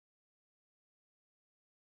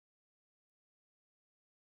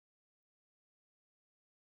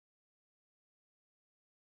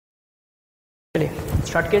चलिए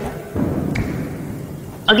स्टार्ट किया जाए।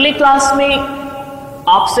 अगले क्लास में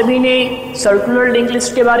आप सभी ने सर्कुलर लिंक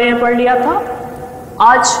लिस्ट के बारे में पढ़ लिया था।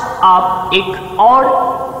 आज आप एक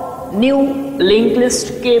और न्यू लिंक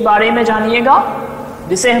लिस्ट के बारे में जानिएगा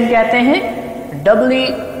जिसे हम कहते हैं डबली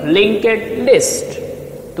लिंक्ड लिस्ट।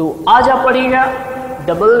 तो आज आप पढ़िएगा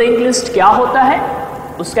डबल लिंक लिस्ट क्या होता है,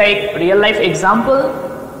 उसका एक रियल लाइफ एग्जाम्पल,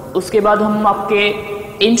 उसके बाद हम आपके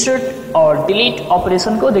इंसर्ट और डिलीट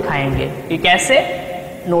ऑपरेशन को दिखाएंगे कि कैसे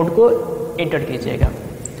नोड को एंटर कीजिएगा।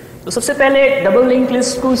 तो सबसे पहले डबल लिंक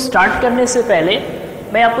लिस्ट को स्टार्ट करने से पहले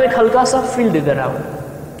मैं आपको एक हल्का सा फील दे रहा हूँ।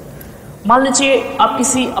 मान लीजिए आप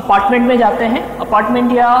किसी अपार्टमेंट में जाते हैं,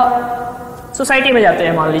 अपार्टमेंट या सोसाइटी में जाते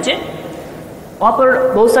हैं, मान लीजिए वहाँ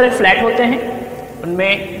पर बहुत सारे फ्लैट होते हैं,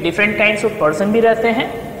 उनमें डिफरेंट काइंड्स ऑफ पर्सन भी रहते हैं।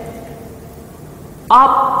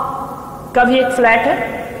 आपका भी एक फ्लैट है,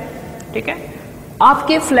 ठीक है।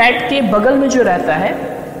 आपके फ्लैट के बगल में जो रहता है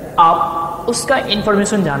आप उसका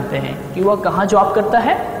इंफॉर्मेशन जानते हैं कि वह कहाँ जॉब करता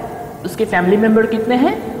है, उसके फैमिली मेंबर कितने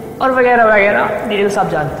हैं और वगैरह वगैरह डिटेल्स आप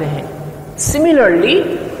जानते हैं। सिमिलरली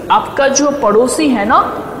आपका जो पड़ोसी है ना,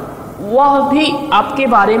 वह भी आपके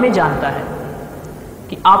बारे में जानता है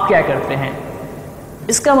कि आप क्या करते हैं।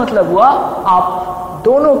 इसका मतलब हुआ आप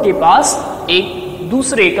दोनों के पास एक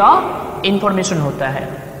दूसरे का इंफॉर्मेशन होता है।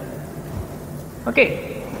 ओके,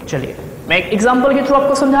 चलिए मैं एक एग्जांपल के थ्रू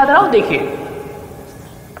आपको समझा दे रहा हूं। देखिए,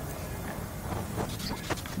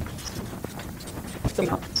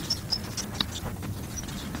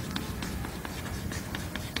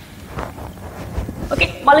 ओके,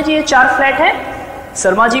 मान लीजिए ये 4 फ्लैट है।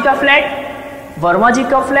 शर्मा जी का फ्लैट, वर्मा जी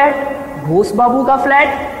का फ्लैट, घोष बाबू का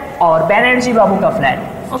फ्लैट और बैनर्जी बाबू का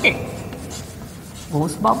flat. Okay,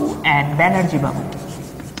 Ghosh Babu and Banerjee बाबू।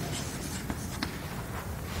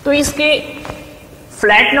 तो इसके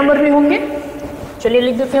फ्लैट नंबर भी होंगे, चलिए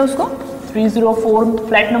लिख देते हैं उसको। 304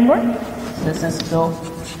 flat number, this is the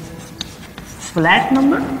flat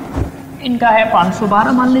number. इनका है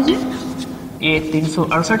 512 मान लीजिए, ये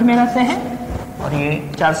 368 में रहते हैं और ये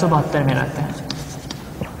 472 में रहते हैं।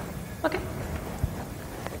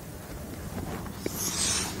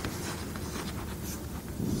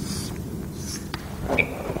 ओके,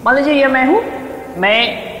 मान लीजिए ये मैं हूं,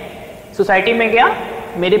 मैं सोसाइटी में गया,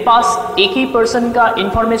 मेरे पास एक ही पर्सन का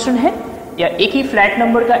इंफॉर्मेशन है या एक ही फ्लैट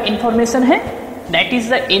नंबर का इंफॉर्मेशन है, that is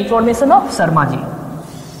the information of Sharma ji.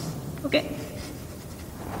 Okay,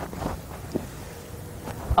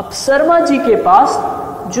 अब शर्मा जी के पास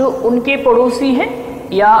जो उनके पड़ोसी हैं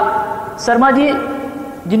या शर्मा जी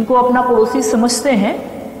जिनको अपना पड़ोसी समझते हैं,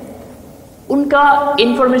 उनका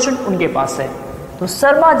इंफॉर्मेशन उनके पास है। तो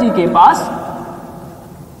शर्मा जी के पास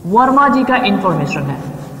वर्मा जी का इंफॉर्मेशन है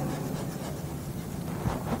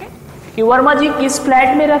कि वर्मा जी किस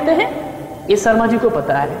फ्लैट में रहते हैं, ये शर्मा जी को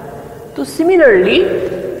पता है। तो सिमिलरली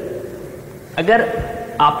अगर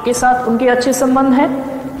आपके साथ उनके अच्छे संबंध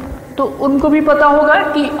हैं तो उनको भी पता होगा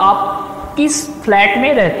कि आप किस फ्लैट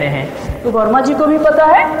में रहते हैं। तो वर्मा जी को भी पता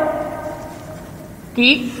है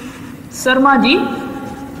कि शर्मा जी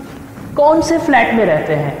कौन से फ्लैट में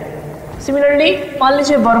रहते हैं। सिमिलरली मान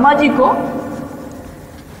लीजिए वर्मा जी को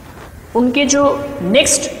उनके जो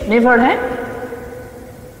नेक्स्ट नेबर हैं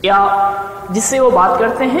या जिससे वो बात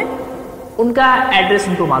करते हैं, उनका एड्रेस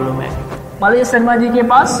उनको मालूम है। मान लीजिए शर्मा जी के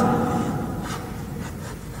पास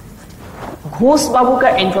घोष बाबू का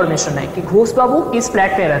इंफॉर्मेशन है कि घोष बाबू किस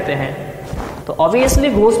फ्लैट पे रहते हैं, तो ऑब्वियसली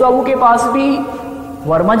घोष बाबू के पास भी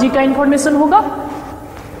वर्मा जी का इंफॉर्मेशन होगा।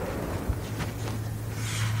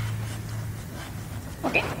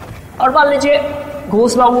 ओके, और मान लीजिए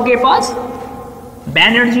घोष बाबू के पास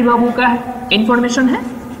बैनर्जी बाबू का इंफॉर्मेशन है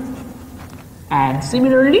एंड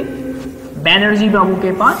सिमिलरली बैनर्जी बाबू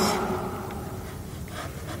के पास,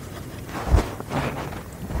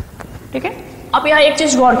 ठीक है। अब यहां एक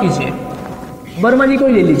चीज गौर कीजिए, वर्मा जी को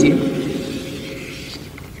ले लीजिए,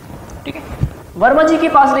 ठीक है। वर्मा जी के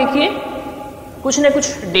पास देखिए कुछ न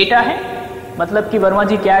कुछ डेटा है, मतलब कि वर्मा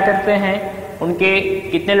जी क्या करते हैं, उनके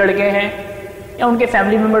कितने लड़के हैं या उनके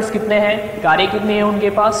फैमिली मेंबर्स कितने हैं, गाड़ी कितनी है उनके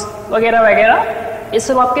पास, वगैरह वगैरह, ये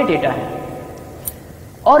सब आपके डेटा है।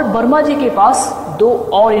 और वर्मा जी के पास 2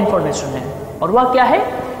 और इंफॉर्मेशन है, और वह क्या है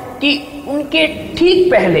कि उनके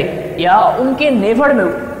ठीक पहले या उनके नेबर में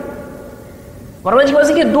वर्मा जी के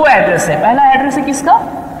पास 2 एड्रेस है। पहला एड्रेस है किसका,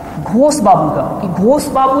 घोष बाबू का, कि घोष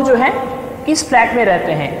बाबू जो है किस फ्लैट में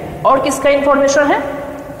रहते हैं, और किसका इंफॉर्मेशन है,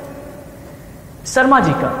 शर्मा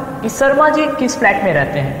जी का, कि शर्मा जी किस फ्लैट में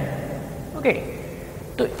रहते हैं। ओके,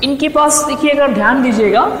 तो इनके पास देखिए, अगर ध्यान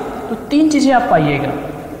दीजिएगा तो 3 चीजें आप पाइएगा।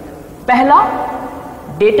 पहला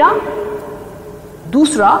डेटा,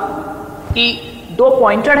 दूसरा कि 2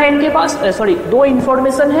 पॉइंटर है इनके पास, 2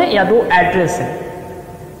 इंफॉर्मेशन है या 2 एड्रेस है।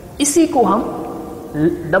 इसी को हम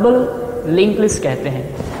डबल लिंक लिस्ट कहते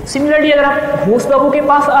हैं। सिमिलरली अगर आप घोष बाबू के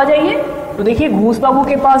पास आ जाइए तो देखिए घोष बाबू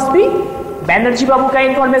के पास भी बैनर्जी बाबू का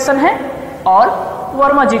इंफॉर्मेशन है और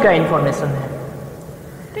वर्मा जी का इंफॉर्मेशन है,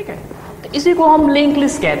 ठीक है। तो इसी को हम लिंक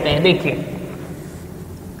लिस्ट कहते हैं। देखिए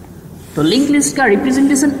तो लिंक लिस्ट का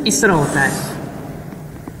रिप्रेजेंटेशन इस तरह होता है,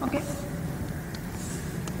 ओके।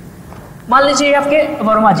 मान लीजिए आपके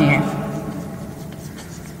वर्मा जी हैं,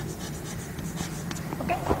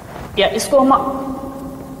 ओके, या इसको हम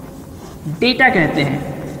डेटा कहते हैं,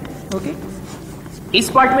 ओके। इस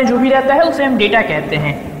पार्ट में जो भी रहता है उसे हम डेटा कहते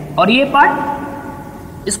हैं, और ये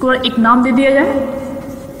पार्ट इसको एक नाम दे दिया जाए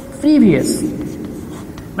प्रीवियस,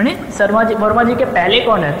 माने वर्मा जी के पहले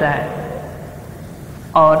कौन रहता है,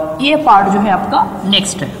 और ये पार्ट जो है आपका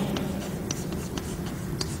नेक्स्ट है,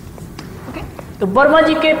 ओके। तो वर्मा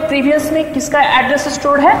जी के प्रीवियस में किसका एड्रेस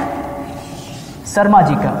स्टोर है, शर्मा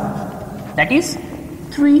जी का, दैट इज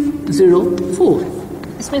 304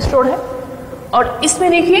 इसमें स्टोर है। और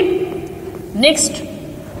इसमें देखिए नेक्स्ट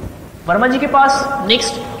वर्मा जी के पास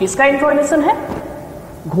नेक्स्ट किसका इंफॉर्मेशन है,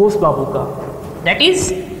 घोष बाबू का, दैट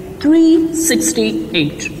इज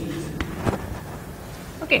 368,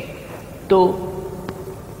 ओके। तो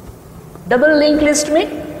डबल लिंक लिस्ट में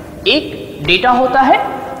एक डेटा होता है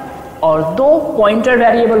और दो पॉइंटर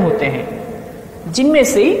वेरिएबल होते हैं, जिनमें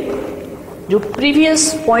से जो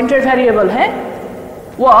प्रीवियस पॉइंटर वेरिएबल है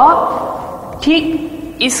वह ठीक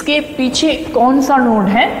इसके पीछे कौन सा नोड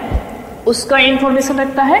है उसका इंफॉर्मेशन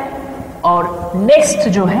रखता है, और नेक्स्ट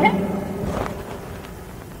जो है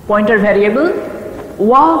पॉइंटर वेरिएबल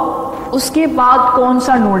वह उसके बाद कौन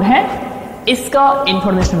सा नोड है इसका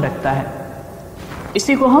इंफॉर्मेशन रखता है।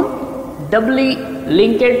 इसी को हम डबली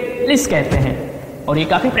लिंकेड लिस्ट कहते हैं, और ये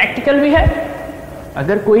काफी प्रैक्टिकल भी है।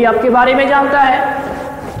 अगर कोई आपके बारे में जानता है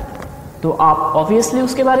तो आप ऑब्वियसली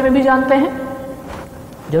उसके बारे में भी जानते हैं,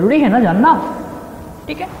 जरूरी है ना जानना,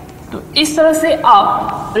 ठीक है। तो इस तरह से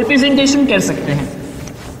आप रिप्रेजेंटेशन कर सकते हैं।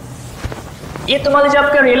 ये तो मान लीजिए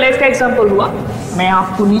आपका रियल लाइफ का एग्जांपल हुआ, मैं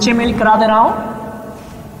आपको नीचे मेल करा दे रहा हूं,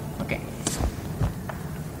 okay.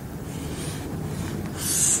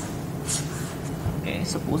 Okay,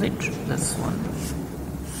 suppose it this one,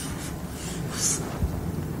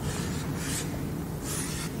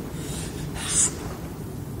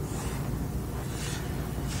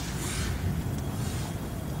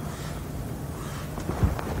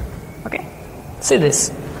 See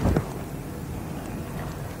this.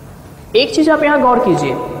 एक चीज आप यहां गौर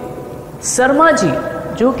कीजिए, शर्मा जी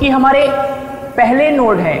जो कि हमारे पहले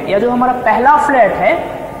नोड है या जो हमारा पहला फ्लैट है,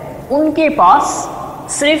 उनके पास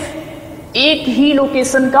सिर्फ एक ही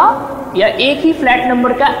लोकेशन का या एक ही फ्लैट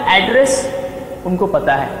नंबर का एड्रेस उनको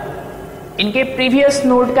पता है। इनके प्रीवियस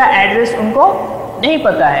नोड का एड्रेस उनको नहीं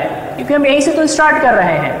पता है, क्योंकि हम यहीं से तो स्टार्ट कर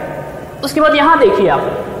रहे हैं। उसके बाद यहां देखिए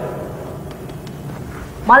आप,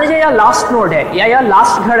 मान लीजिए यह लास्ट नोड है या यह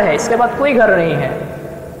लास्ट घर है, इसके बाद कोई घर नहीं है,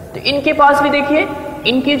 तो इनके पास भी देखिए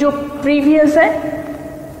इनके जो प्रीवियस है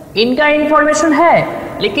इनका इंफॉर्मेशन है,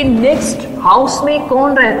 लेकिन नेक्स्ट हाउस में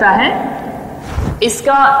कौन रहता है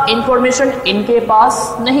इसका इंफॉर्मेशन इनके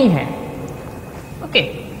पास नहीं है, ओके।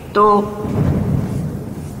 तो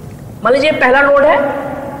मान लीजिए पहला नोड है,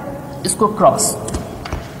 इसको क्रॉस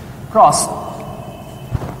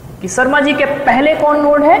कि शर्मा जी के पहले कौन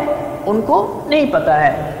नोड है उनको नहीं पता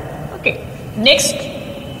है, ओके। नेक्स्ट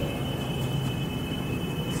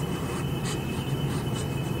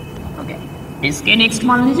ओके, इसके नेक्स्ट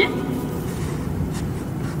मान लीजिए,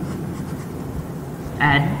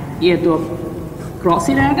 एंड ये तो क्रॉस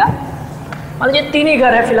ही रहेगा। मान लीजिए तीन ही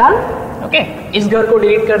घर है फिलहाल, ओके। इस घर को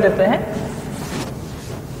डिलीट कर देते हैं,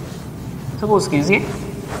 सपोज कीजिए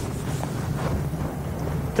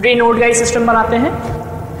 3 नोड का सिस्टम बनाते हैं।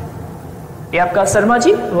 ये आपका शर्मा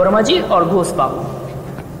जी, वर्मा जी और घोष बाबू।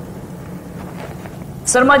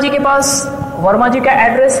 शर्मा जी के पास वर्मा जी का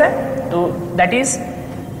एड्रेस है, तो दैट इज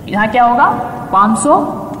यहां क्या होगा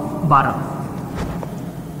 512।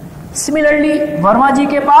 सिमिलरली वर्मा जी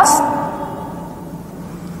के पास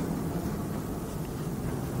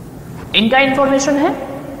इनका इंफॉर्मेशन है,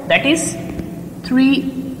 that is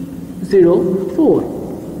 304,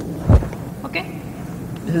 okay.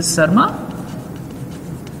 This is Sharma,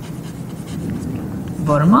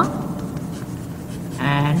 Verma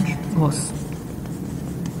and Ghosh,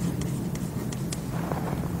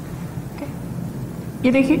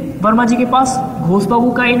 ये देखिए वर्मा जी के पास घोष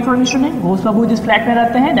बाबू का इंफॉर्मेशन है, घोष बाबू जिस फ्लैट में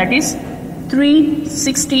रहते हैं दैट इज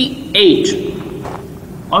 368।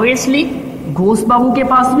 ऑब्वियसली घोष बाबू के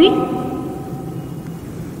पास भी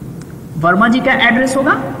वर्मा जी का एड्रेस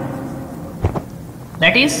होगा,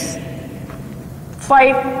 that is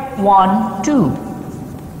 512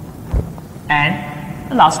 and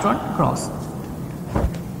last one cross.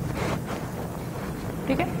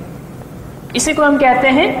 ठीक है, इसी को हम कहते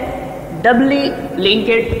हैं डबली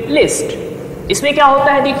लिंक्ड लिस्ट। इसमें क्या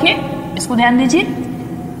होता है देखिए, इसको ध्यान दीजिए,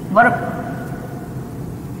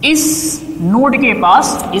 इस नोड के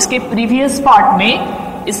पास इसके प्रीवियस पार्ट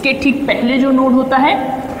में इसके ठीक पहले जो नोड होता है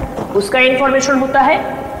उसका इंफॉर्मेशन होता है,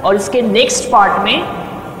 और इसके नेक्स्ट पार्ट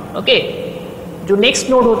में ओके जो नेक्स्ट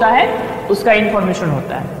नोड होता है उसका इंफॉर्मेशन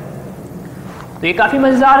होता है। तो ये काफी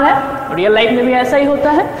मजेदार है, और रियल लाइफ में भी ऐसा ही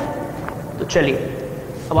होता है। तो चलिए,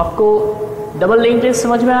 अब आपको डबल लिंक्ड लिस्ट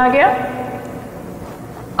समझ में आ गया।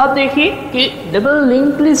 अब देखिए कि डबल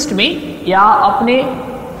लिंक्ड लिस्ट में या अपने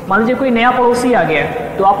मान लीजिए कोई नया पड़ोसी आ गया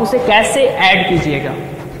तो आप उसे कैसे ऐड कीजिएगा।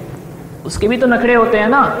 उसके भी तो नखरे होते हैं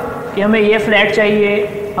ना कि हमें ये फ्लैट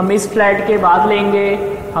चाहिए, हम इस फ्लैट के बाद लेंगे,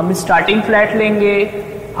 हम स्टार्टिंग फ्लैट लेंगे,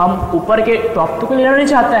 हम ऊपर के टॉप तो लेना नहीं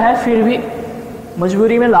चाहता है, फिर भी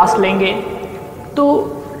मजबूरी में लास्ट लेंगे। तो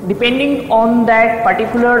depending on that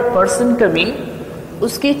particular person coming,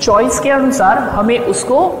 उसकी चॉइस के अनुसार हमें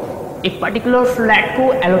उसको एक पर्टिकुलर फ्लैट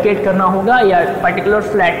को एलोकेट करना होगा या पर्टिकुलर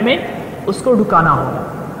फ्लैट में उसको ढुकाना होगा।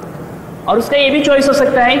 और उसका ये भी चॉइस हो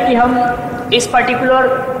सकता है कि हम इस पर्टिकुलर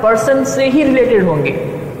पर्सन से ही रिलेटेड होंगे,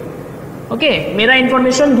 ओके मेरा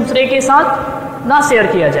इंफॉर्मेशन दूसरे के साथ ना शेयर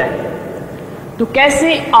किया जाए। तो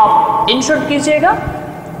कैसे आप इंसर्ट कीजिएगा,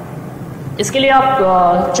 इसके लिए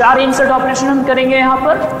आप 4 इंसर्ट ऑपरेशन हम करेंगे यहाँ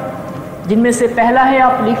पर, जिनमें से पहला है,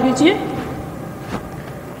 आप लिख लीजिए,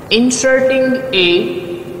 inserting a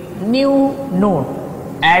new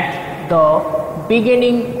node at the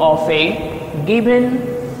beginning of A given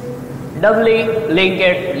Dabali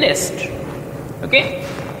linked list. Okay,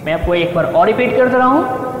 मैं आपको एक बार और रिपीट कर दे रहा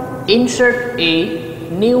हूं, insert a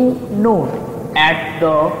new node at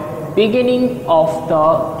the beginning of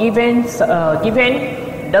the given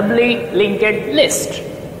Dabali linked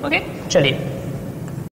list. Okay, चलिए